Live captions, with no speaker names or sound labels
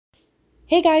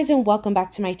Hey guys, and welcome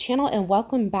back to my channel and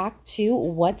welcome back to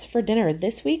What's for Dinner.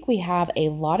 This week we have a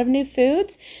lot of new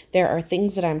foods. There are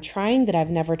things that I'm trying that I've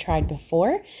never tried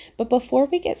before. But before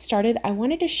we get started, I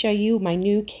wanted to show you my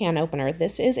new can opener.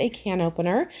 This is a can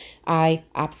opener. I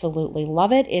absolutely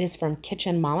love it. It is from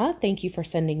Kitchen Mama. Thank you for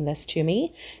sending this to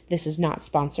me. This is not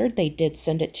sponsored. They did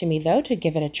send it to me though to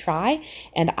give it a try,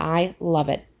 and I love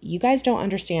it. You guys don't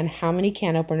understand how many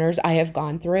can openers I have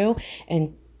gone through,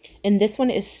 and this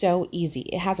one is so easy.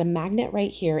 It has a magnet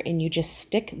right here, and you just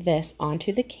stick this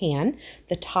onto the can,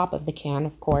 the top of the can,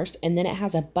 of course, and then it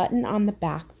has a button on the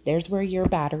back. There's where your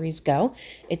batteries go.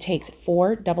 It takes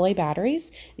 4 AA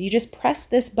batteries. You just press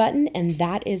this button, and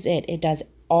that is it. It does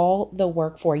all the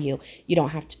work for you. You don't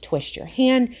have to twist your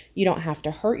hand. You don't have to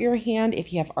hurt your hand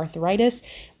if you have arthritis.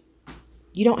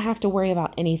 You don't have to worry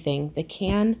about anything. The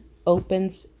can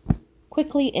opens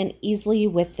quickly and easily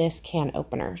with this can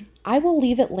opener. I will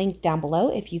leave it linked down below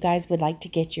if you guys would like to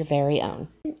get your very own.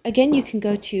 Again, you can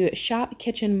go to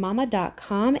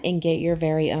shopkitchenmama.com and get your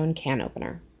very own can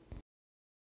opener.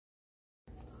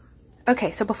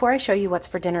 Okay, so before I show you what's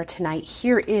for dinner tonight,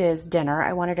 here is dinner.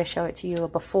 I wanted to show it to you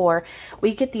before.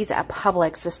 We get these at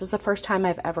Publix. This is the first time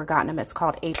I've ever gotten them. It's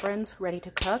called Aprons, ready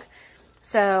to cook.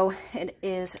 So it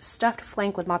is stuffed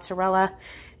flank with mozzarella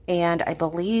and I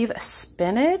believe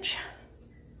spinach.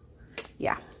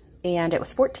 Yeah, and it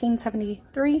was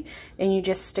 $14.73, and you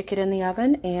just stick it in the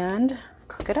oven and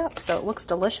cook it up. So it looks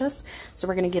delicious. So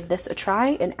we're gonna give this a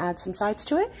try and add some sides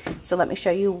to it. So let me show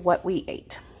you what we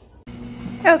ate.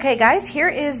 Okay guys, here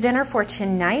is dinner for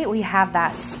tonight. We have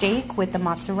that steak with the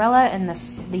mozzarella and the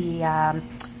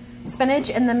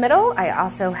spinach in the middle. I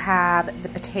also have the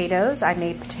potatoes. I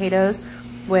made potatoes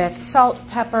with salt,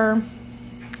 pepper,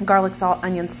 garlic salt,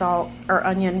 or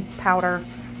onion powder,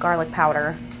 garlic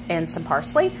powder, and some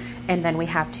parsley, and then we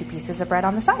have 2 pieces of bread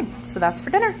on the side. So that's for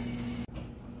dinner.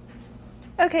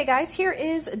 Okay guys, here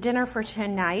is dinner for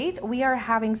tonight. We are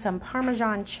having some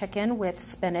Parmesan chicken with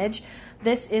spinach.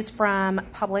 This is from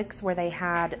Publix, where they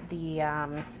had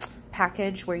the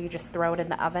package where you just throw it in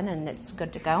the oven and it's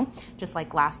good to go, just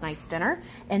like last night's dinner.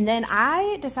 And then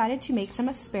I decided to make some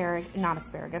not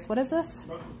asparagus, what is this?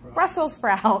 Brussels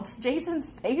sprouts, Jason's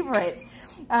favorite.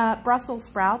 Brussels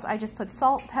sprouts. I just put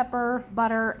salt, pepper,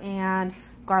 butter, and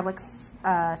garlic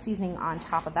seasoning on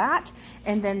top of that.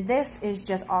 And then this is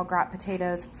just all gratin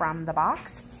potatoes from the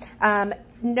box.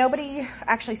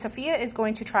 Actually Sophia is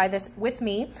going to try this with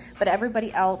me, but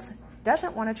everybody else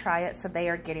doesn't want to try it, so they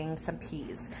are getting some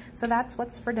peas. So that's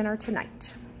what's for dinner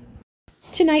tonight.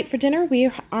 Tonight for dinner,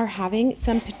 we are having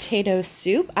some potato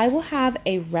soup. I will have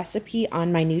a recipe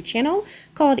on my new channel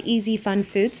called Easy Fun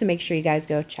Food, so make sure you guys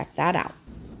go check that out.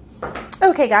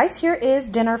 Okay guys, here is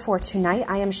dinner for tonight.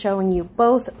 I am showing you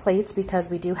both plates because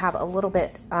we do have a little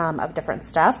bit of different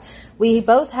stuff. We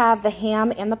both have the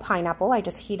ham and the pineapple. I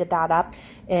just heated that up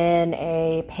in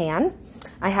a pan.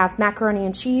 I have macaroni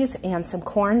and cheese and some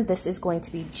corn. This is going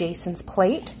to be Jason's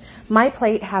plate. My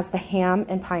plate has the ham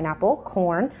and pineapple,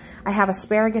 corn. I have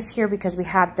asparagus here because we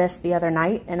had this the other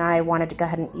night and I wanted to go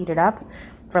ahead and eat it up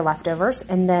for leftovers.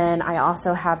 And then I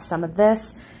also have some of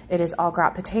this. It is all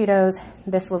gratin potatoes.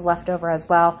 This was leftover as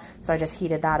well, so I just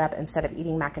heated that up. Instead of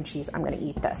eating mac and cheese, I'm gonna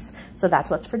eat this. So that's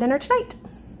what's for dinner tonight.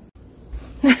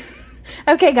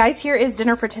 Okay guys, here is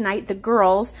dinner for tonight. The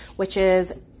girls, which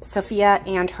is Sophia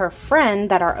and her friend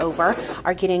that are over,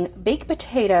 are getting baked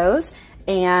potatoes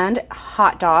and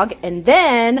hot dog. And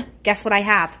then, guess what I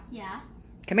have? Yeah.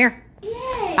 Come here.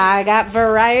 Yay. I got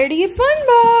Variety Fun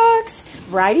Box.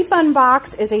 Variety Fun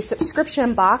Box is a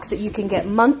subscription box that you can get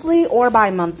monthly or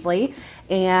bi-monthly,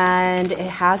 and it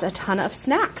has a ton of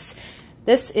snacks.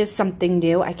 This is something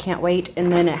new. I can't wait.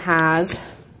 And then it has,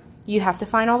 you have to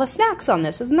find all the snacks on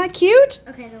this. Isn't that cute?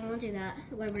 Okay, then we'll do that.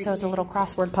 So it's a little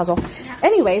crossword puzzle. Yeah.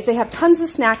 Anyways, they have tons of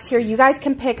snacks here. You guys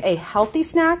can pick a healthy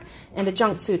snack and a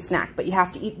junk food snack, but you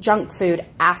have to eat junk food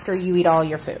after you eat all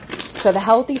your food. So the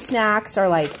healthy snacks are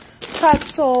like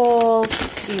pretzels,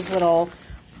 these little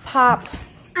pop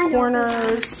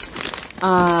corners.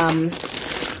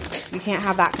 You can't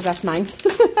have that because that's mine.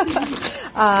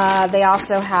 They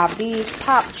also have these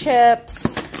pop chips,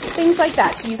 things like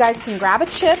that. So you guys can grab a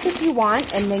chip if you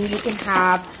want, and then you can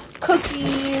have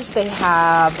cookies. They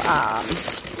have,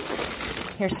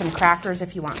 here's some crackers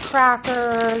if you want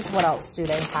crackers. What else do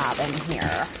they have in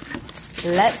here?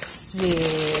 Let's see.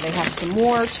 They have some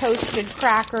more toasted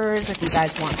crackers if you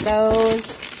guys want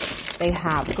those. They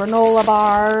have granola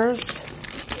bars,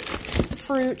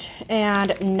 fruit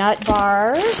and nut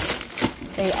bars.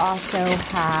 They also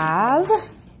have,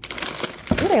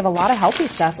 ooh, they have a lot of healthy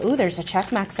stuff. Ooh, there's a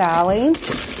Check Max Alley.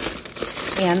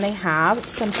 And they have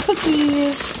some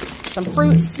cookies, some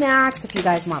fruit snacks if you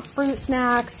guys want fruit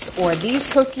snacks, or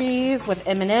these cookies with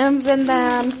M&Ms in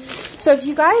them. So if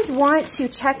you guys want to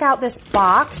check out this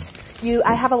box,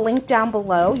 I have a link down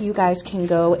below. You guys can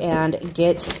go and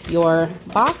get your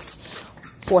box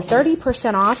for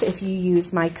 30% off if you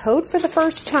use my code for the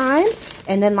first time.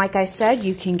 And then, like I said,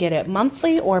 you can get it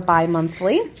monthly or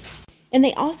bi-monthly. And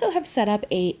they also have set up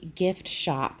a gift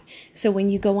shop. So when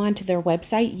you go onto their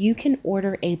website, you can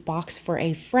order a box for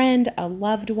a friend, a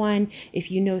loved one. If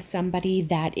you know somebody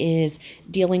that is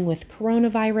dealing with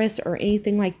coronavirus or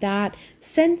anything like that,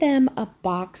 send them a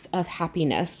box of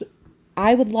happiness.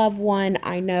 I would love one.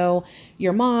 I know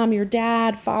your mom, your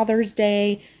dad, Father's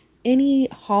Day, any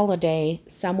holiday,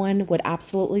 someone would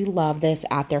absolutely love this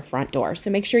at their front door. So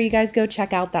make sure you guys go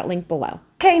check out that link below.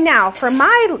 Okay, now for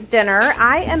my dinner,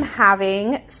 I am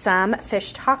having some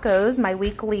fish tacos, my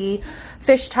weekly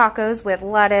fish tacos with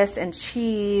lettuce and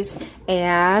cheese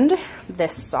and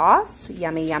this sauce.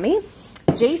 Yummy, yummy.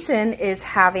 Jason is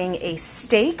having a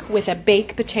steak with a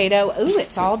baked potato. Ooh,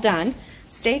 it's all done.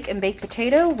 Steak and baked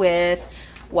potato with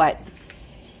what?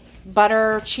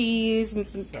 Butter, cheese,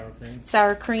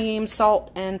 sour cream,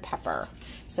 salt, and pepper.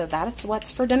 So that's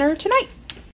what's for dinner tonight.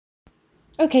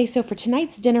 Okay, so for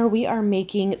tonight's dinner, we are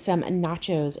making some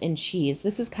nachos and cheese.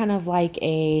 This is kind of like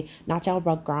a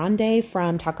nacho grande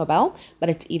from Taco Bell, but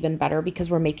it's even better because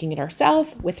we're making it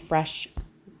ourselves with fresh,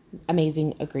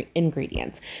 amazing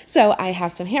ingredients. So I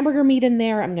have some hamburger meat in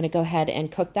there. I'm going to go ahead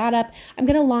and cook that up. I'm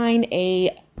going to line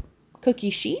a cookie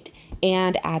sheet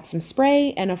and add some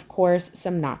spray and, of course,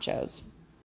 some nachos.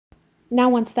 Now,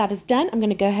 once that is done, I'm going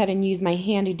to go ahead and use my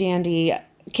handy dandy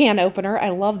can opener. I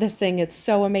love this thing. It's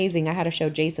so amazing. I had to show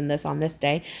Jason this on this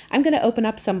day. I'm going to open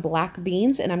up some black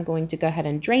beans and I'm going to go ahead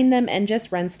and drain them and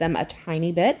just rinse them a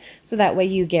tiny bit so that way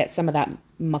you get some of that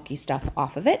mucky stuff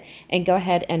off of it, and go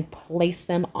ahead and place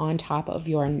them on top of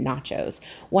your nachos.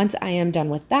 Once I am done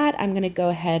with that, I'm going to go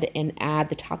ahead and add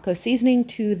the taco seasoning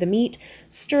to the meat,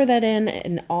 stir that in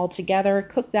and all together,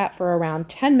 cook that for around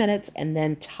 10 minutes, and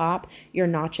then top your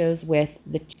nachos with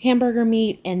the hamburger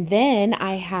meat. And then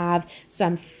I have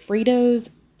some Fritos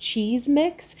cheese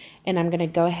mix, and I'm going to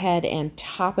go ahead and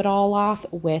top it all off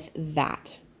with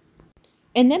that.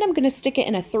 And then I'm going to stick it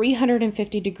in a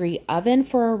 350-degree oven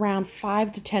for around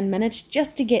 5 to 10 minutes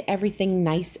just to get everything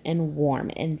nice and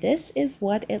warm. And this is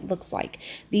what it looks like.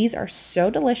 These are so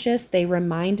delicious. They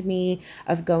remind me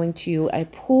of going to a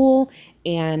pool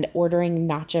and ordering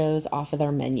nachos off of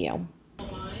their menu.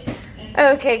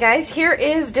 Okay guys, here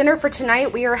is dinner for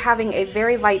tonight. We are having a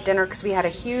very light dinner because we had a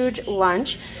huge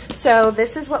lunch. So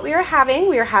this is what we are having.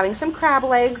 We are having some crab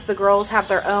legs. The girls have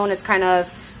their own. It's kind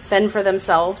of fend for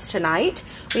themselves tonight.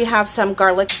 We have some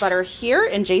garlic butter here,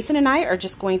 and Jason and I are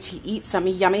just going to eat some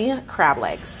yummy crab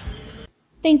legs.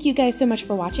 Thank you guys so much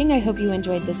for watching. I hope you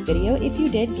enjoyed this video. If you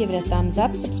did, give it a thumbs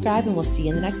up, subscribe, and we'll see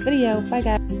you in the next video. Bye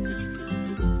guys.